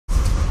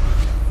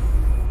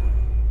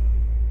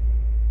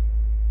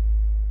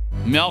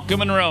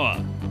Malcolm and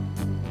Roa.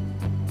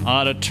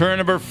 On to turn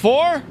number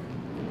 4.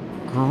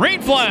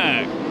 Green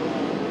flag.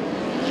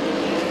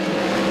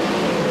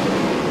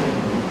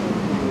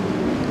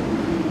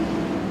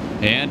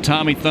 And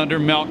Tommy Thunder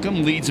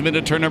Malcolm leads him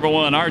into turn number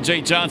 1.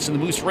 RJ Johnson, the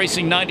Moose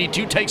Racing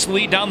 92, takes the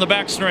lead down the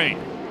back straight.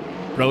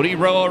 Brody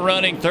Roa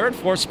running third.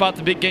 4th spot,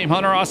 the big game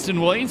hunter Austin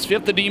Williams.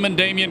 5th, the Demon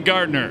Damian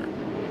Gardner.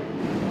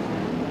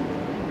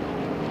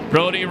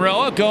 Brody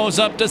Roa goes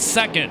up to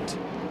 2nd.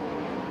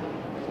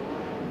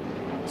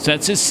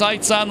 Sets his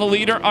sights on the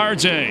leader,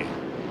 RJ.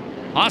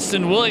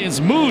 Austin Williams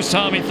moves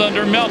Tommy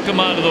Thunder Malcolm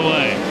out of the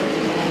way.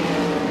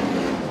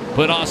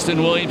 Put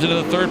Austin Williams into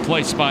the 3rd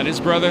place spot. His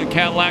brother,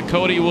 Cadillac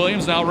Cody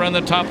Williams, now run the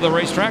top of the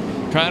racetrack,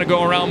 trying to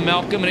go around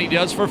Malcolm, and he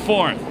does for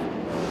 4th.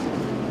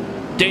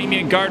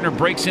 Damian Gardner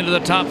breaks into the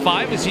top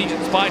 5 as he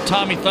gets by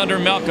Tommy Thunder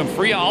Malcolm.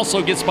 Freya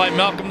also gets by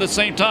Malcolm at the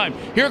same time.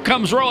 Here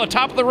comes Roa,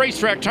 top of the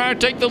racetrack, trying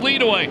to take the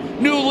lead away.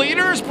 New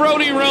leaders,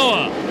 Brody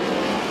Roa.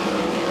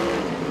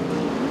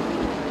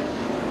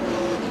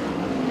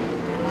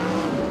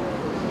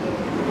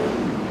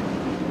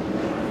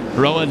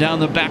 Roa down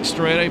the back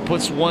straightaway,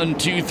 puts 1,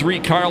 2, 3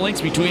 car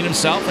lengths between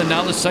himself and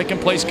now the 2nd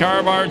place car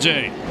of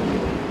RJ.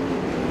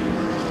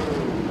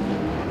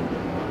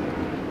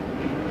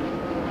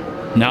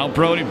 Now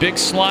Brody, big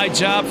slide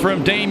job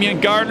from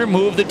Damian Gardner,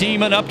 move the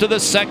Demon up to the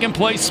 2nd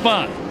place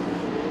spot.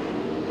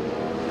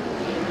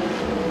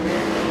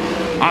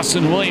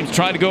 Austin Williams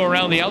tried to go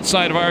around the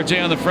outside of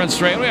RJ on the front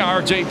straightaway.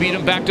 RJ beat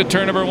him back to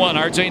turn number 1.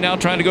 RJ now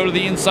trying to go to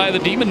the inside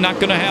of the Demon. Not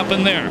going to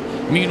happen there.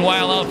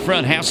 Meanwhile, out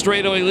front, half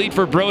straightaway lead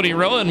for Brody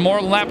Roa and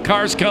more lap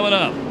cars coming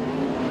up.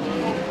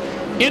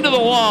 Into the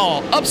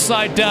wall,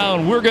 upside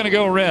down. We're going to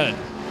go red.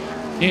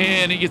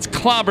 And he gets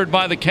clobbered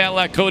by the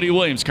Cadillac Cody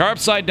Williams. Car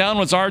upside down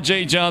was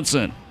RJ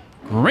Johnson.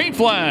 Green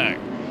flag.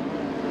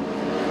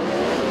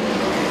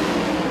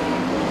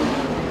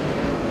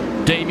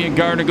 Damian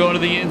Gardner going to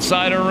the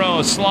inside of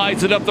Roa.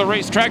 Slides it up the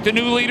racetrack. The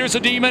new leaders, the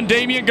Demon,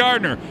 Damian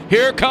Gardner.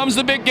 Here comes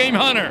the big game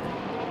hunter.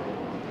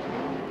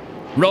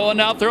 Roa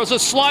now throws a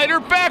slider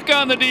back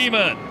on the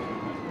Demon.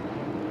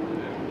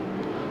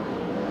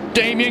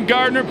 Damian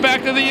Gardner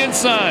back to the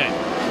inside.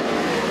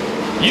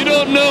 You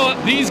don't know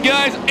it. These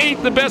guys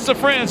ain't the best of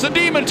friends. The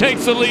Demon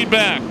takes the lead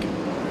back.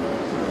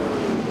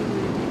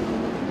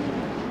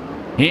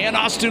 And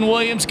Austin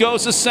Williams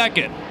goes to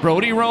 2nd.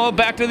 Brody Roa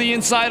back to the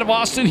inside of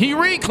Austin. He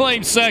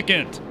reclaims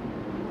 2nd.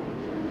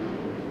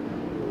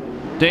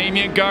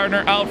 Damian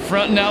Gardner out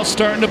front now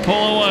starting to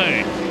pull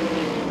away.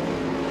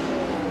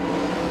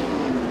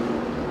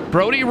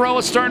 Brody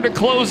Roa starting to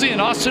close in.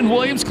 Austin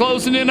Williams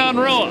closing in on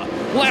Roa.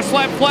 Last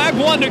lap flag,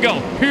 1 to go.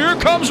 Here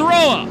comes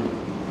Roa.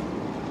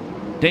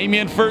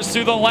 Damian first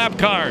through the lap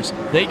cars.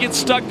 They get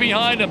stuck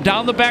behind him.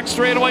 Down the back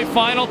straightaway,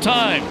 final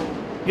time.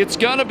 It's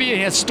going to be a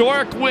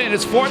historic win.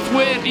 His 4th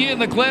win in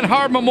the Glen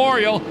Harbor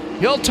Memorial.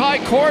 He'll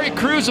tie Corey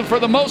Cruzen for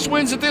the most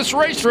wins at this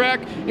racetrack.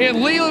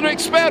 And Leland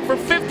McSpad for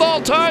 5th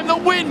all-time. The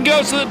win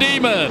goes to the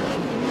Demon.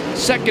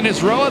 2nd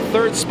is Roa.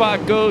 3rd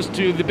spot goes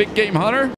to the big game hunter.